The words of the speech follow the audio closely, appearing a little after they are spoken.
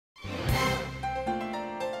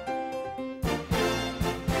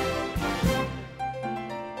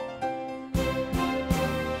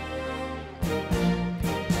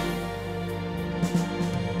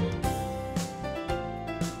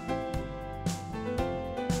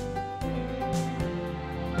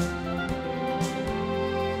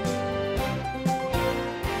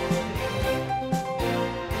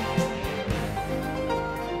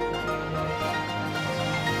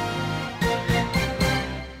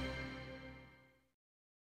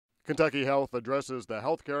Kentucky Health addresses the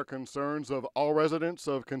healthcare concerns of all residents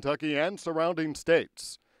of Kentucky and surrounding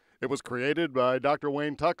states. It was created by Dr.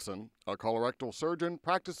 Wayne Tuckson, a colorectal surgeon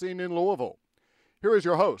practicing in Louisville. Here is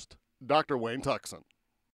your host, Dr. Wayne Tuckson.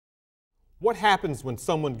 What happens when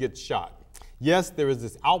someone gets shot? Yes, there is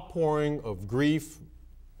this outpouring of grief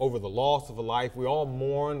over the loss of a life. We all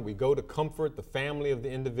mourn. We go to comfort the family of the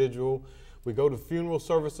individual. We go to funeral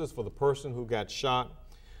services for the person who got shot.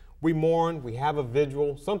 We mourn. We have a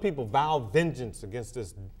vigil. Some people vow vengeance against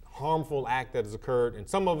this harmful act that has occurred, and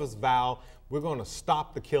some of us vow we're going to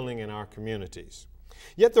stop the killing in our communities.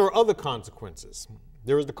 Yet there are other consequences.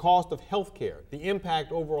 There is the cost of health care, the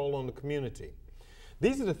impact overall on the community.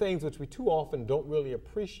 These are the things which we too often don't really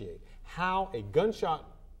appreciate, how a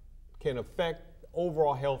gunshot can affect the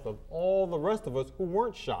overall health of all the rest of us who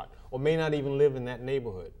weren't shot or may not even live in that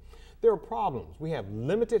neighborhood. There are problems. We have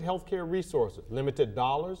limited healthcare resources, limited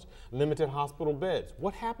dollars, limited hospital beds.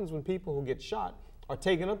 What happens when people who get shot are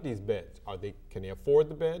taking up these beds? Can they afford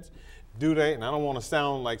the beds? Do they? And I don't want to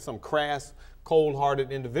sound like some crass,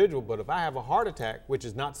 cold-hearted individual, but if I have a heart attack, which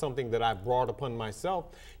is not something that I brought upon myself,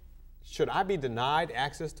 should I be denied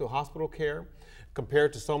access to hospital care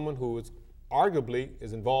compared to someone who is arguably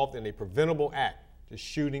involved in a preventable act, the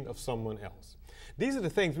shooting of someone else? These are the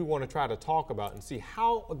things we want to try to talk about and see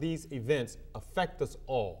how these events affect us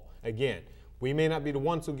all. Again, we may not be the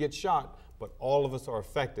ones who get shot, but all of us are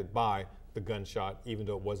affected by the gunshot, even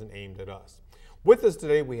though it wasn't aimed at us. With us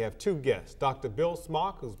today, we have two guests. Dr. Bill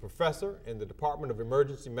Smock, who's a professor in the Department of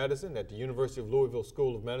Emergency Medicine at the University of Louisville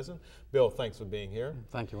School of Medicine. Bill, thanks for being here.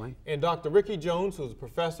 Thank you, Wayne. And Dr. Ricky Jones, who's a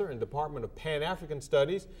professor in the Department of Pan-African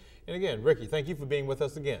Studies. And again, Ricky, thank you for being with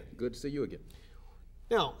us again. Good to see you again.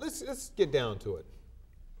 Now, let's get down to it.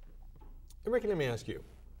 And Ricky, let me ask you,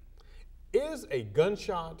 is a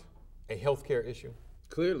gunshot a healthcare issue?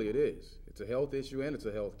 Clearly it is. It's a health issue and it's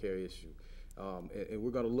a healthcare issue. And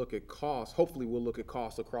we're going to look at costs. Hopefully we'll look at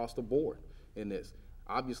costs across the board in this.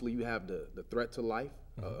 Obviously you have the threat to life,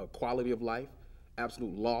 quality of life,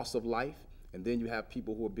 absolute loss of life, and then you have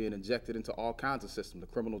people who are being injected into all kinds of systems,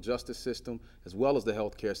 the criminal justice system as well as the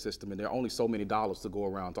healthcare system, and there are only so many dollars to go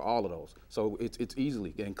around to all of those. So it's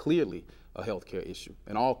easily and clearly a healthcare issue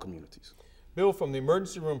in all communities. Bill, from the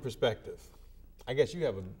emergency room perspective, I guess you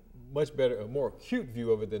have a much better, a more acute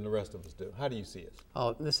view of it than the rest of us do. How do you see it?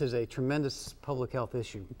 Oh, this is a tremendous public health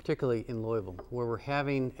issue, particularly in Louisville, where we're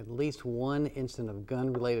having at least one incident of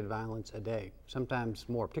gun-related violence a day, sometimes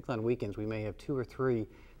more. Particularly on weekends, we may have 2 or 3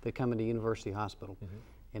 that come into University Hospital.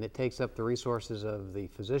 And it takes up the resources of the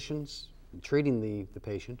physicians treating the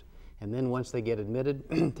patient, and then once they get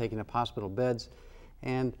admitted, taking up hospital beds,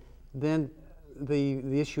 and then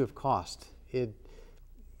the issue of cost. It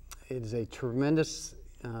is a tremendous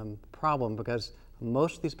problem because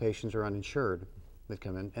most of these patients are uninsured that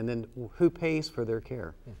come in, and then who pays for their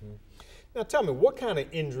care? Now tell me, what kind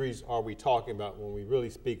of injuries are we talking about when we really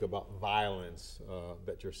speak about violence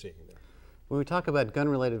that you're seeing there? When we talk about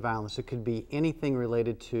gun-related violence, it could be anything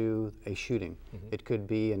related to a shooting. It could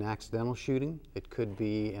be an accidental shooting. It could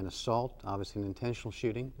be an assault, obviously an intentional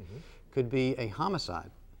shooting. It could be a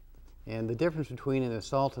homicide. And the difference between an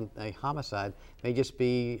assault and a homicide may just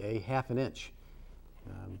be a half an inch.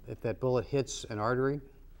 If that bullet hits an artery,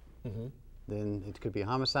 then it could be a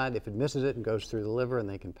homicide. If it misses it and goes through the liver and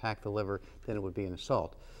they can pack the liver, then it would be an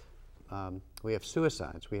assault. We have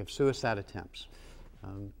suicides. We have suicide attempts.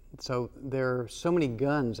 So there are so many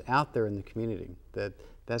guns out there in the community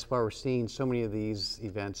that's why we're seeing so many of these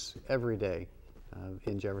events every day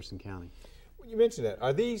in Jefferson County. Well, you mentioned that.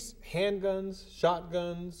 Are these handguns,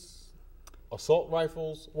 shotguns, assault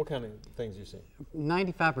rifles? What kind of things are you seeing?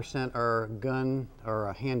 95% are gun or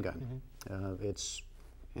a handgun. And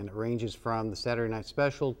it ranges from the Saturday Night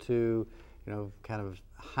Special to, kind of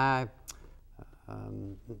high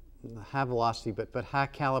velocity, but high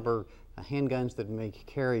caliber handguns that may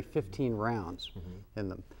carry 15 rounds in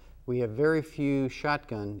them. We have very few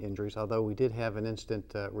shotgun injuries, although we did have an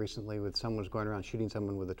incident recently with someone was going around shooting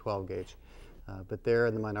someone with a 12 gauge. But they're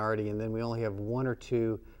in the minority, and then we only have 1 or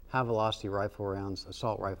 2 high-velocity rifle rounds,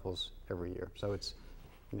 assault rifles, every year. So it's,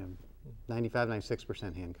 95,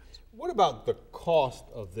 96% handguns. What about the cost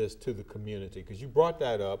of this to the community? Because you brought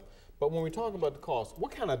that up, but when we talk about the cost,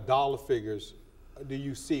 what kind of dollar figures do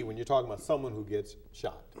you see when you're talking about someone who gets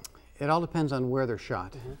shot? It all depends on where they're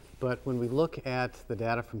shot. But when we look at the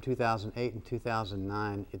data from 2008 and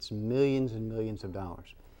 2009, it's millions and millions of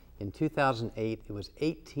dollars. In 2008, it was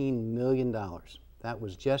 $18 million. That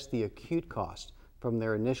was just the acute cost from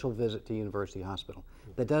their initial visit to University Hospital.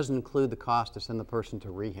 That doesn't include the cost to send the person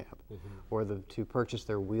to rehab, or to purchase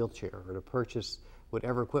their wheelchair, or to purchase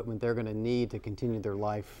whatever equipment they're going to need to continue their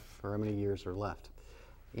life for how many years are left.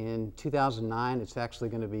 In 2009, it's actually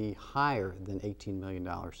going to be higher than $18 million.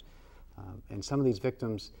 And some of these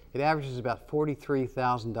victims, it averages about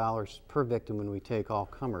 $43,000 per victim when we take all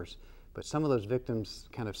comers. But some of those victims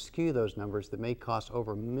kind of skew those numbers that may cost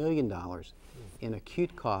over $1 million in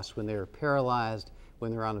acute costs when they're paralyzed,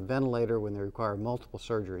 when they're on a ventilator, when they require multiple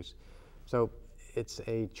surgeries. So it's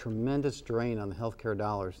a tremendous drain on the healthcare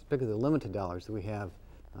dollars, because of the limited dollars that we have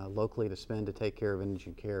locally to spend to take care of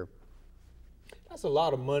indigent care. That's a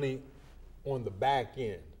lot of money on the back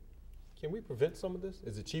end. Can we prevent some of this?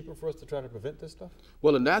 Is it cheaper for us to try to prevent this stuff?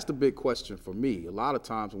 Well, and that's the big question for me. A lot of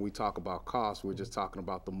times when we talk about costs, we're just talking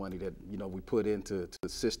about the money that we put into the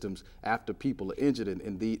systems after people are injured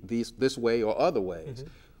in this way or other ways.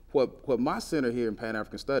 What my center here in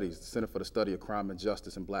Pan-African Studies, the Center for the Study of Crime and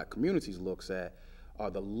Justice in Black Communities, looks at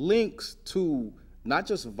are the links to not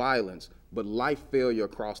just violence, but life failure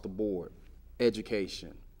across the board,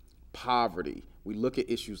 education, poverty. We look at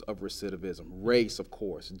issues of recidivism, race, of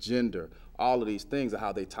course, gender, all of these things and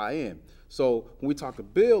how they tie in. So when we talk to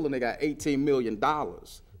Bill and they got $18 million,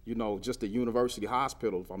 just at University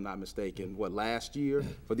Hospital, if I'm not mistaken, last year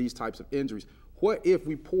for these types of injuries, what if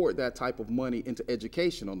we poured that type of money into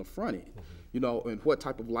education on the front end? And what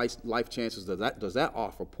type of life chances does that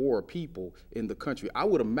offer poorer people in the country? I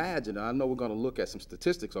would imagine, and I know we're going to look at some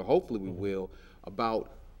statistics, or hopefully we will,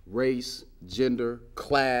 about race, gender,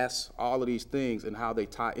 class, all of these things and how they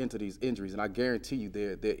tie into these injuries. And I guarantee you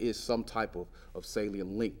there is some type of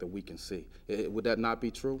salient link that we can see. Would that not be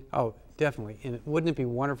true? Oh, definitely. And wouldn't it be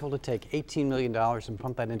wonderful to take $18 million and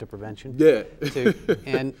pump that into prevention? Yeah.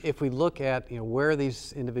 And if we look at where are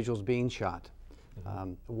these individuals being shot,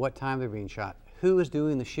 what time they're being shot, who is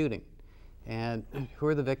doing the shooting, and who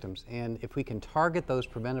are the victims. And if we can target those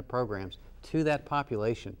preventive programs to that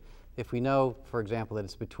population, if we know, for example, that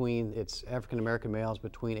it's African American males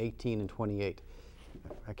between 18 and 28,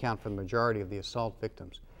 account for the majority of the assault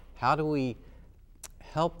victims, how do we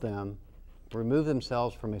help them remove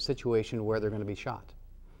themselves from a situation where they're going to be shot?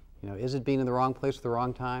 Is it being in the wrong place at the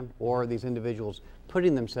wrong time, or are these individuals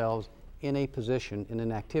putting themselves in a position, in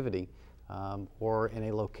an activity, or in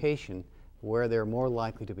a location where they're more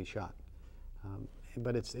likely to be shot?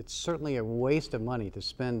 But it's certainly a waste of money to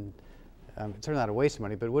spend. It's certainly not a waste of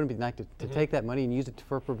money, but it wouldn't be nice to take that money and use it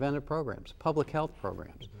for preventive programs, public health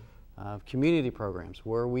programs, community programs,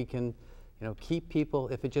 where we can, keep people.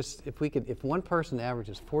 If one person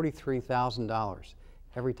averages $43,000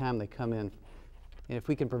 every time they come in, and if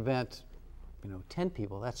we can prevent, 10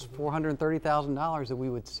 people, that's $430,000 that we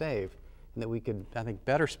would save, and that we could, I think,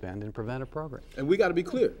 better spend in preventive programs. And we got to be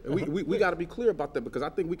clear. And we got to be clear about that, because I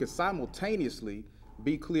think we can simultaneously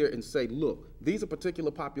be clear and say, look, these are particular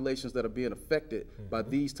populations that are being affected by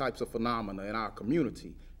these types of phenomena in our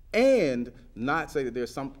community, and not say that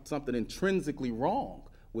there's something intrinsically wrong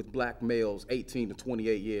with black males 18 to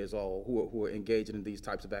 28 years old who are engaging in these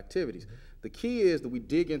types of activities. The key is that we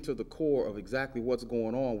dig into the core of exactly what's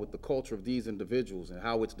going on with the culture of these individuals and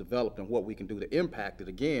how it's developed and what we can do to impact it,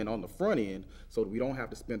 again, on the front end, so that we don't have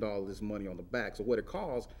to spend all of this money on the back. So what it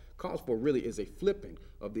calls for really is a flipping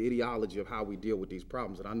of the ideology of how we deal with these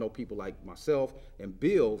problems. And I know people like myself and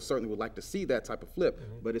Bill certainly would like to see that type of flip,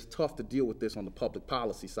 but it's tough to deal with this on the public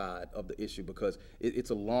policy side of the issue, because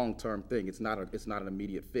it's a long-term thing. It's not an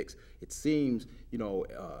immediate fix. It seems,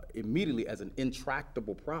 immediately as an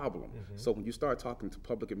intractable problem. So when you start talking to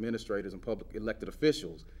public administrators and public elected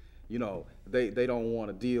officials, they don't want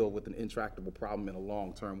to deal with an intractable problem in a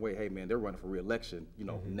long-term way. Hey, man, they're running for re-election,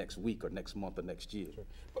 next week or next month or next year. Sure.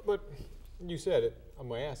 But you said it, I'm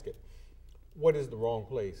going to ask it. What is the wrong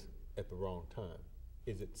place at the wrong time?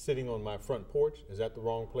 Is it sitting on my front porch? Is that the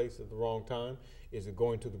wrong place at the wrong time? Is it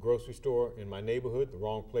going to the grocery store in my neighborhood, the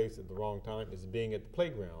wrong place at the wrong time? Is it being at the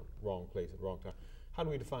playground, wrong place at the wrong time? How do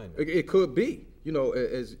we define that? It could be.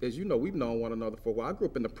 As you know, we've known one another for a while. I grew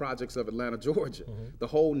up in the projects of Atlanta, Georgia. The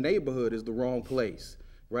whole neighborhood is the wrong place,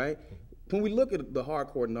 right? When we look at the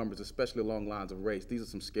hardcore numbers, especially along lines of race, these are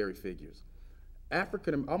some scary figures.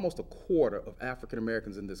 Almost a quarter of African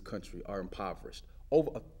Americans in this country are impoverished.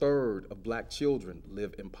 Over a third of black children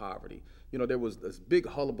live in poverty. There was this big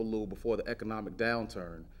hullabaloo before the economic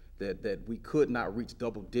downturn that we could not reach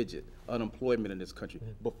double-digit unemployment in this country.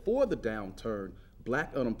 Before the downturn,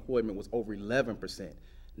 black unemployment was over 11%.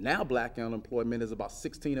 Now black unemployment is about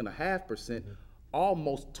 16.5%,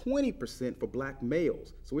 almost 20% for black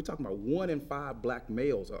males. So we're talking about 1 in 5 black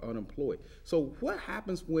males are unemployed. So what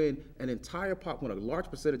happens when when a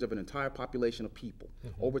large percentage of an entire population of people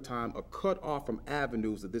over time are cut off from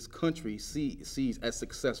avenues that this country sees as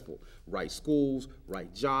successful? Right schools,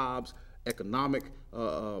 right jobs, economic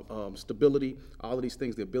stability, all of these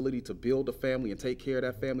things, the ability to build a family and take care of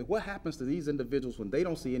that family. What happens to these individuals when they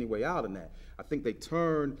don't see any way out in that? I think they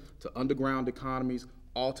turn to underground economies,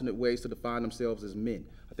 alternate ways to define themselves as men.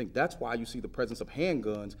 I think that's why you see the presence of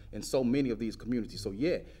handguns in so many of these communities. So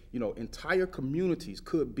yeah, you know, entire communities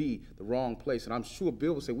could be the wrong place. And I'm sure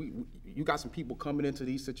Bill would say, you got some people coming into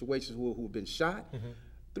these situations who have been shot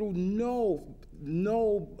through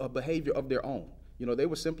no behavior of their own. You know, they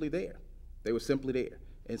were simply there. They were simply there.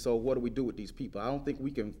 And so what do we do with these people? I don't think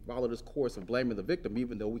we can follow this course of blaming the victim,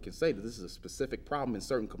 even though we can say that this is a specific problem in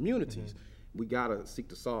certain communities. We gotta seek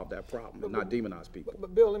to solve that problem and not demonize people.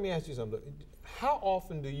 But Bill, let me ask you something. How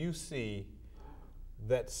often do you see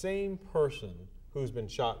that same person who's been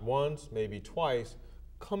shot once, maybe twice,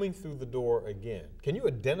 coming through the door again? Can you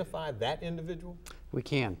identify that individual? We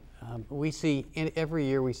can. We see, every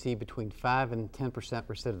year we see between 5 and 10%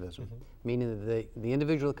 recidivism, meaning that the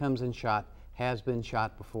individual that comes in shot has been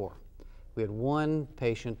shot before. We had one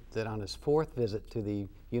patient that on his 4th visit to the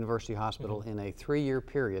University Hospital in a 3-year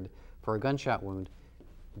period for a gunshot wound,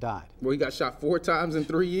 died. Well, he got shot 4 times in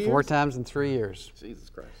 3 years? 4 times in 3 years. Jesus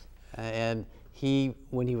Christ. And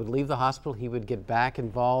when he would leave the hospital, he would get back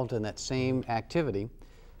involved in that same activity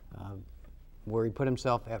where he put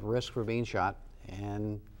himself at risk for being shot,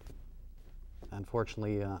 and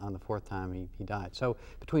unfortunately, on the 4th time, he died. So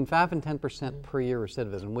between 5 and 10% per year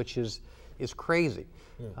recidivism, which is crazy.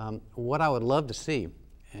 What I would love to see,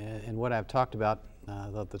 and what I've talked about,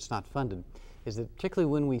 though that's not funded, is that particularly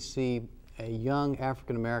when we see a young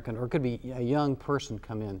African American, or it could be a young person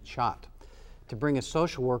come in shot, to bring a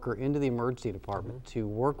social worker into the emergency department to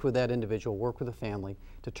work with that individual, work with the family,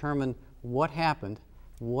 determine what happened,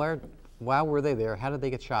 why were they there, how did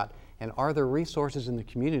they get shot, and are there resources in the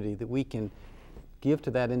community that we can give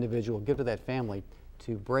to that individual, give to that family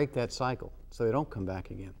to break that cycle so they don't come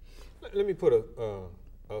back again. Let me put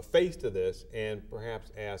a face to this and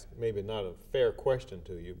perhaps ask maybe not a fair question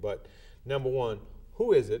to you, but number one,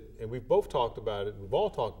 who is it? And we've both talked about it, we've all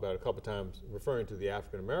talked about it a couple of times referring to the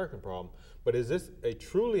African American problem, but is this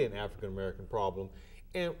truly an African American problem?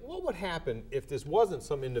 And what would happen if this wasn't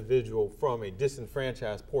some individual from a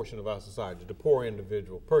disenfranchised portion of our society, the poor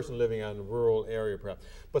individual, person living out in a rural area perhaps,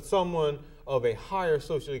 but someone of a higher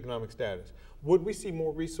socioeconomic status? Would we see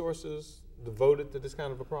more resources devoted to this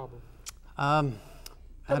kind of a problem? I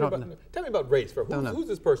don't know. Tell me about race first. Who's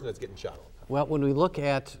this person that's getting shot on? Well, when we look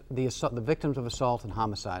at the victims of assault and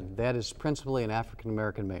homicide, that is principally an African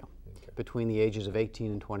American male between the ages of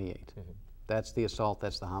 18 and 28. That's the assault,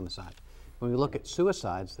 that's the homicide. When we look at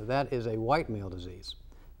suicides, that is a white male disease.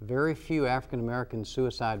 Very few African Americans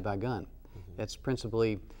suicide by gun. That's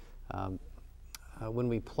principally when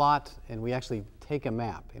we plot and we actually take a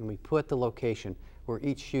map and we put the location where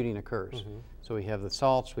each shooting occurs. So we have the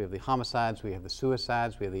assaults, we have the homicides, we have the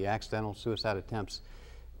suicides, we have the accidental suicide attempts.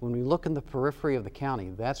 When we look in the periphery of the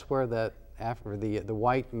county, that's where the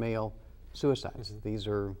white male suicides. These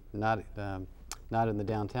are not in the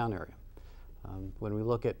downtown area. When we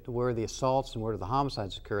look at where the assaults and where the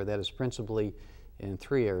homicides occur, that is principally in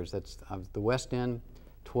 3 areas. That's the West End,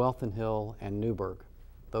 12th and Hill, and Newburgh.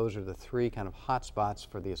 Those are the 3 kind of hot spots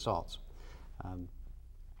for the assaults.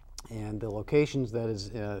 And the locations that is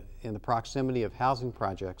in the proximity of housing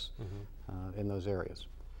projects in those areas.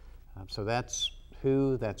 So that's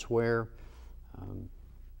who, that's where.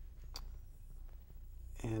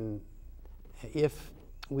 And if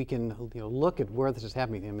we can look at where this is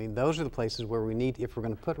happening, I mean, those are the places where we need, if we're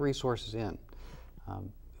going to put resources in.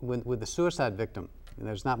 With the suicide victim,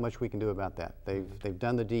 there's not much we can do about that. They've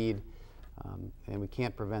done the deed, and we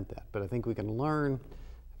can't prevent that. But I think we can learn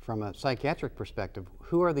from a psychiatric perspective,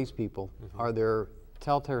 who are these people? Are there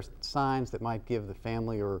telltale signs that might give the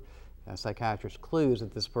family or a psychiatrist clues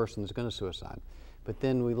that this person is going to suicide? But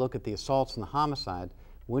then we look at the assaults and the homicide.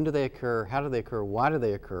 When do they occur? How do they occur? Why do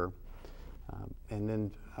they occur? And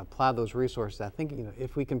then apply those resources. I think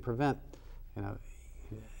if we can prevent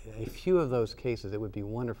a few of those cases, it would be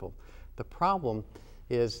wonderful. The problem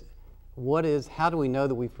is, how do we know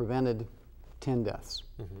that we've prevented 10 deaths?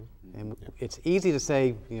 And it's easy to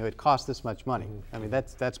say, it costs this much money. I mean,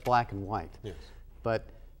 that's black and white. Yes. But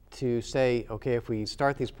to say, okay, if we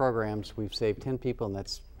start these programs, we've saved 10 people, and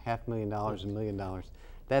that's $500,000, $1 million.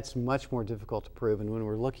 That's much more difficult to prove. And when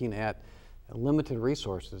we're looking at limited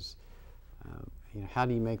resources, how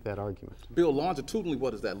do you make that argument? Bill, longitudinally,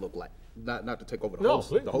 what does that look like? Not to take over the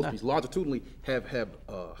host piece. Longitudinally, have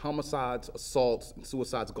homicides, assaults, and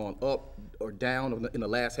suicides gone up or down in the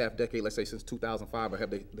last half decade, let's say since 2005, or have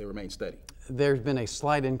they remained steady? There's been a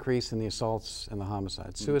slight increase in the assaults and the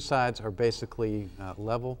homicides. Suicides are basically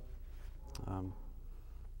level.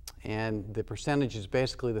 and the percentage is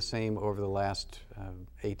basically the same over the last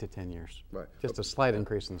 8 to 10 years. Right. Just a slight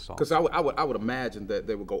increase in assaults. Because I would imagine that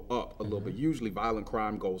they would go up a little bit. Usually violent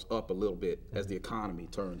crime goes up a little bit as the economy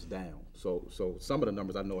turns down. So some of the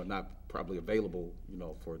numbers I know are not probably available,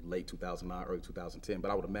 for late 2009, early 2010,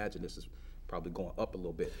 but I would imagine this is probably going up a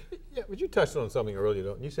little bit. Yeah, but you touched on something earlier,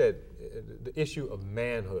 though. You said the issue of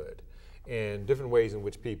manhood and different ways in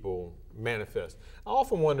which people manifest. I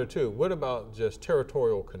often wonder too, what about just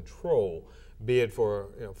territorial control, be it for,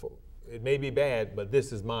 it may be bad, but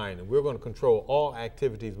this is mine, and we're going to control all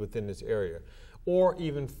activities within this area, or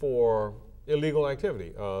even for illegal activity,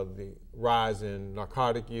 the rise in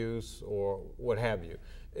narcotic use or what have you.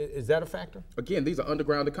 Is that a factor? Again, these are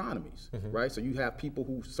underground economies, right? So you have people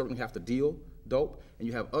who certainly have to deal dope, and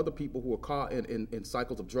you have other people who are caught in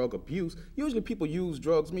cycles of drug abuse. Usually people use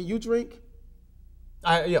drugs. I mean, you drink?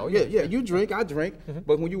 Yeah, you drink, I drink.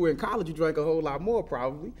 But when you were in college, you drank a whole lot more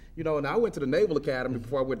probably. And I went to the Naval Academy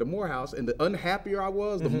before I went to Morehouse, and the unhappier I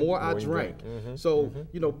was, the more I drank. So,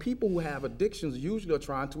 people who have addictions usually are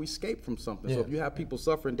trying to escape from something. So if you have people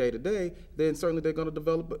suffering day to day, then certainly they're going to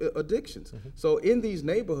develop addictions. So in these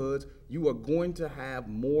neighborhoods, you are going to have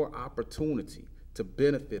more opportunity to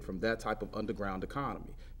benefit from that type of underground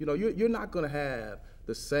economy. You're not going to have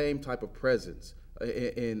the same type of presence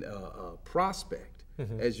in Prospect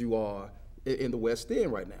as you are in the West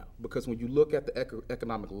End right now. Because when you look at the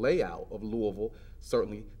economic layout of Louisville,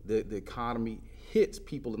 certainly the economy hits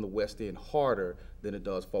people in the West End harder than it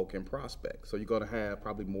does folk in Prospect. So you're going to have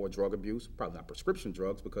probably more drug abuse, probably not prescription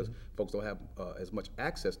drugs because folks don't have as much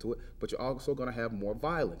access to it, but you're also going to have more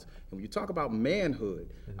violence. And when you talk about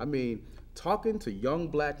manhood, I mean, talking to young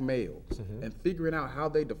black males and figuring out how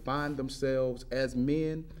they define themselves as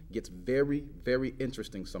men gets very, very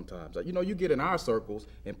interesting sometimes. You get in our circles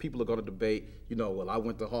and people are going to debate, well, I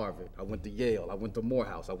went to Harvard, I went to Yale, I went to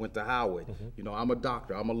Morehouse, I went to Howard, I'm a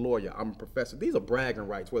doctor, I'm a lawyer, I'm a professor. These are bragging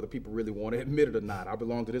rights, whether people really want to admit it or not. I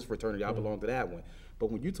belong to this fraternity, I belong to that one. But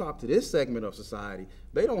when you talk to this segment of society,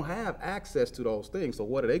 they don't have access to those things. So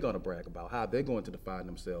what are they going to brag about? How are they going to define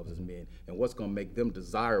themselves as men? And what's going to make them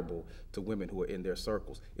desirable to women who are in their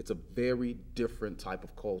circles? It's a very different type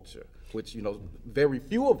of culture, which, very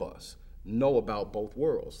few of us know about both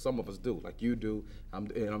worlds. Some of us do, like you do,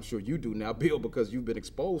 and I'm sure you do now, Bill, because you've been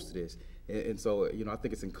exposed to this. And so, I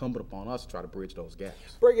think it's incumbent upon us to try to bridge those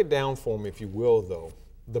gaps. Break it down for me, if you will, though.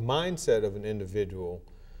 The mindset of an individual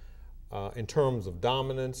in terms of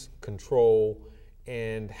dominance, control,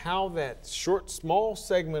 and how that small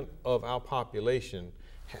segment of our population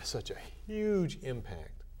has such a huge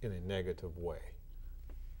impact in a negative way.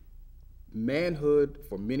 Manhood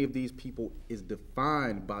for many of these people is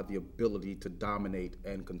defined by the ability to dominate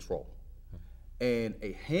and control. And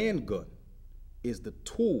a handgun is the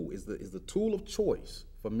tool, is the tool of choice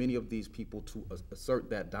for many of these people to assert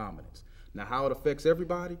that dominance. Now, how it affects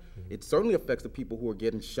everybody, it certainly affects the people who are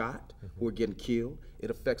getting shot, who are getting killed. It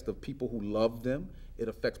affects the people who love them. It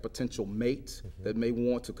affects potential mates that may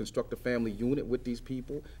want to construct a family unit with these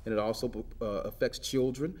people. And it also affects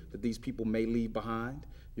children that these people may leave behind,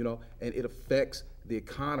 and it affects the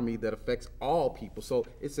economy that affects all people. So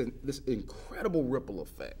it's this incredible ripple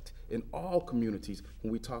effect in all communities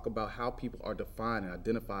when we talk about how people are defining and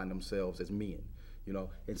identifying themselves as men.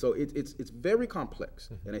 And so it's very complex,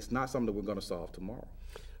 and it's not something that we're going to solve tomorrow.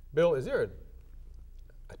 Bill, is there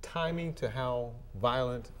a timing to how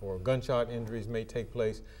violent or gunshot injuries may take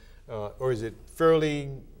place, or is it fairly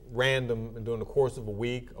random during the course of a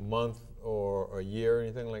week, a month, or a year, or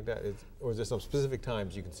anything like that? Or is there some specific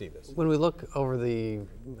times you can see this? When we look over the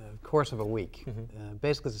course of a week,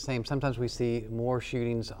 basically it's the same. Sometimes we see more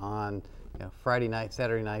shootings on Friday night,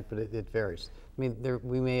 Saturday night, but it varies. I mean,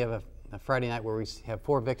 we may have a Friday night where we have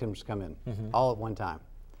 4 victims come in, all at one time.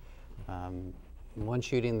 One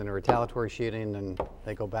shooting, then a retaliatory shooting, and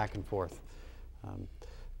they go back and forth.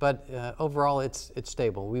 But overall, it's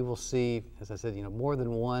stable. We will see, as I said, more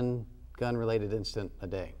than one gun-related incident a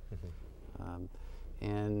day.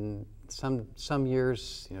 And some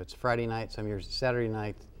years, it's Friday night. Some years it's Saturday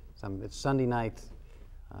night. Some it's Sunday night.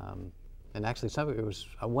 And actually, it was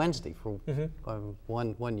a Wednesday for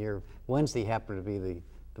one year. Wednesday happened to be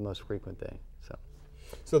the most frequent day.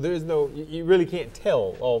 So there is you really can't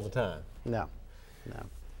tell all the time. No.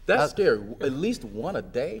 That's scary. At least one a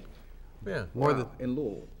day? Yeah. More than in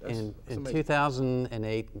Louisville. In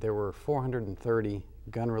 2008, there were 430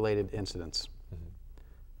 gun-related incidents.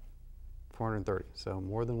 430, so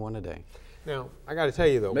more than one a day. Now, I got to tell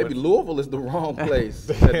you though. Maybe Louisville is the wrong place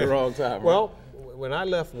at the wrong time. Right? Well, when I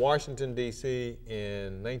left Washington, D.C.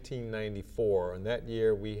 in 1994, and that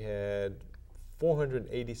year we had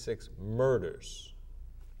 486 murders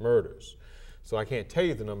murders. So I can't tell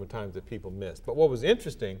you the number of times that people missed. But what was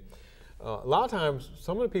interesting, a lot of times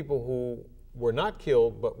some of the people who were not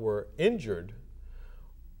killed but were injured,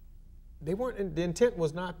 the intent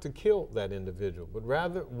was not to kill that individual, but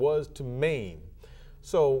rather was to maim.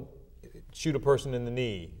 So shoot a person in the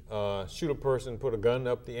knee, shoot a person, put a gun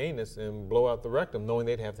up the anus and blow out the rectum, knowing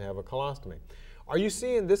they'd have to have a colostomy. Are you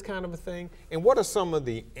seeing this kind of a thing? And what are some of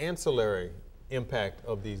the ancillary impact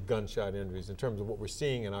of these gunshot injuries in terms of what we're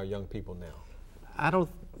seeing in our young people now?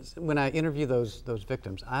 When I interview those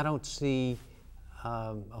victims, I don't see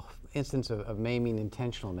an instance of maiming,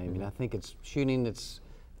 intentional maiming. Mm-hmm. I think it's shooting,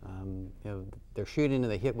 they're shooting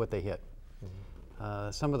and they hit what they hit.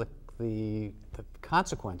 Mm-hmm. Some of the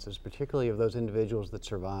consequences, particularly of those individuals that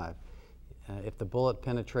survive, if the bullet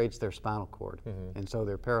penetrates their spinal cord, mm-hmm. and so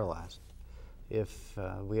they're paralyzed. If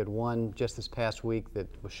we had one just this past week that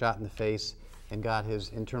was shot in the face and got his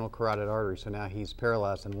internal carotid artery, so now he's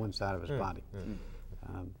paralyzed on one side of his body.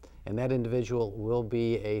 And that individual will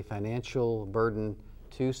be a financial burden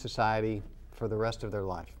to society for the rest of their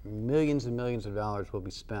life. Millions and millions of dollars will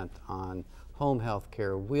be spent on home health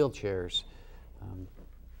care, wheelchairs,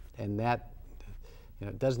 and that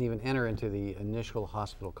doesn't even enter into the initial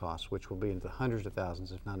hospital costs, which will be into the hundreds of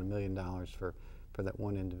thousands, if not $1 million for that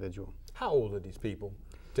one individual. How old are these people,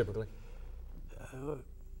 typically?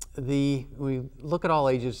 We look at all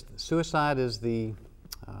ages. Suicide is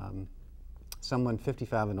someone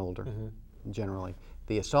 55 and older, mm-hmm. generally.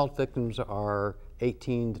 The assault victims are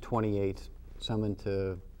 18 to 28, some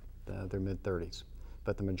into their mid-30s.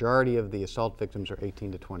 But the majority of the assault victims are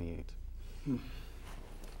 18 to 28.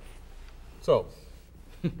 So,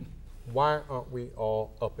 why aren't we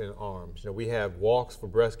all up in arms? We have walks for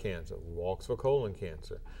breast cancer, walks for colon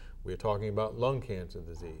cancer. We're talking about lung cancer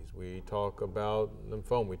disease. We talk about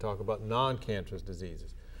lymphoma. We talk about non-cancerous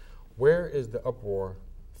diseases. Where is the uproar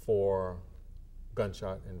for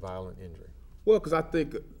gunshot and violent injury? Well, because I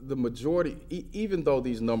think the majority, even though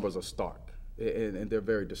these numbers are stark and they're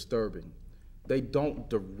very disturbing, they don't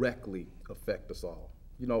directly affect us all.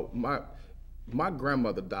 My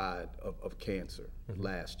grandmother died of cancer mm-hmm.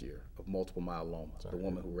 last year, of multiple myeloma, the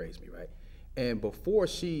woman who raised me, right? And before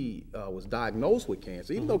she was diagnosed with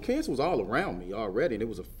cancer, even mm-hmm. though cancer was all around me already and it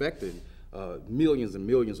was affecting millions and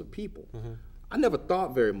millions of people, mm-hmm. I never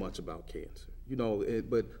thought very much about cancer.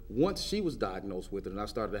 But once she was diagnosed with it and I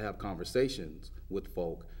started to have conversations with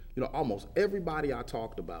folk, almost everybody I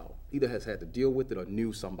talked about either has had to deal with it or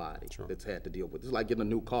knew somebody that's had to deal with it. It's like getting a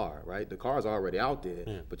new car, right? The car's already out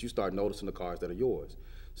there, but you start noticing the cars that are yours.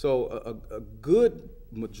 So a good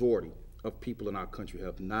majority of people in our country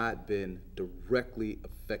have not been directly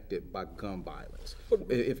affected by gun violence.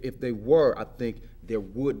 If they were, I think there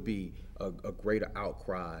would be a greater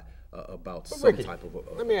outcry about some Ricky, type of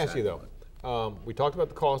let me ask you though. We talked about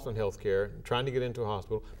the cost on health care, trying to get into a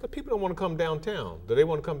hospital, but people don't want to come downtown. Do they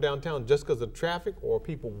want to come downtown just because of traffic, or are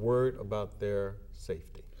people worried about their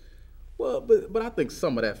safety? Well, but I think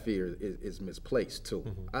some of that fear is misplaced too.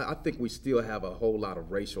 Mm-hmm. I think we still have a whole lot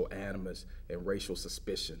of racial animus and racial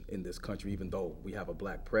suspicion in this country, even though we have a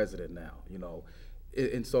black president now,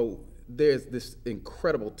 And so there's this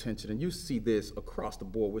incredible tension, and you see this across the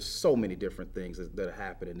board with so many different things that are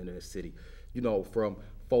happening in this city, from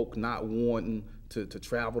folk not wanting to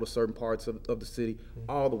travel to certain parts of the city, mm-hmm.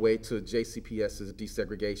 all the way to JCPS's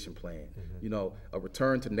desegregation plan. Mm-hmm. A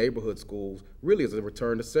return to neighborhood schools really is a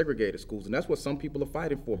return to segregated schools, and that's what some people are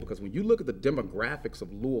fighting for, because when you look at the demographics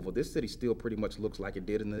of Louisville, this city still pretty much looks like it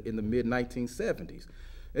did in the mid-1970s.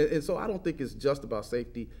 And so I don't think it's just about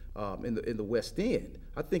safety in the West End.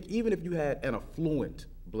 I think even if you had an affluent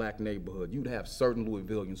black neighborhood, you'd have certain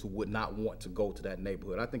Louisvillians who would not want to go to that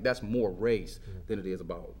neighborhood. I think that's more race than it is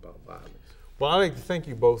about violence. Well, I'd like to thank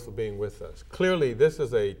you both for being with us. Clearly, this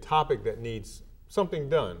is a topic that needs something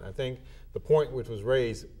done. I think the point which was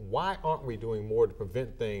raised, why aren't we doing more to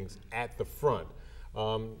prevent things at the front?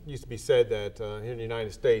 Used to be said that here in the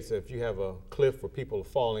United States, if you have a cliff where people are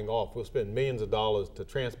falling off, we'll spend millions of dollars to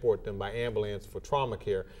transport them by ambulance for trauma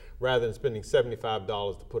care rather than spending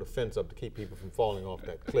 $75 to put a fence up to keep people from falling off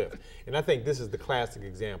that cliff. And I think this is the classic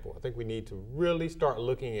example. I think we need to really start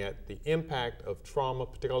looking at the impact of trauma,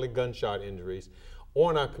 particularly gunshot injuries,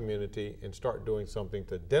 on our community and start doing something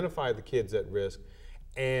to identify the kids at risk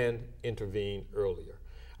and intervene earlier.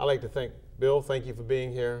 I'd like to thank Bill, thank you for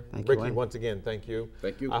being here. Thank you, Ricky, Wayne. once again, thank you.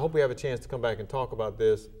 Thank you. I hope we have a chance to come back and talk about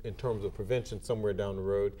this in terms of prevention somewhere down the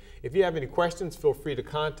road. If you have any questions, feel free to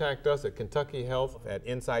contact us at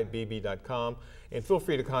KentuckyHealth@insightbb.com, and feel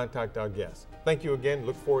free to contact our guests. Thank you again.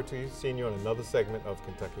 Look forward to seeing you on another segment of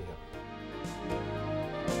Kentucky Health.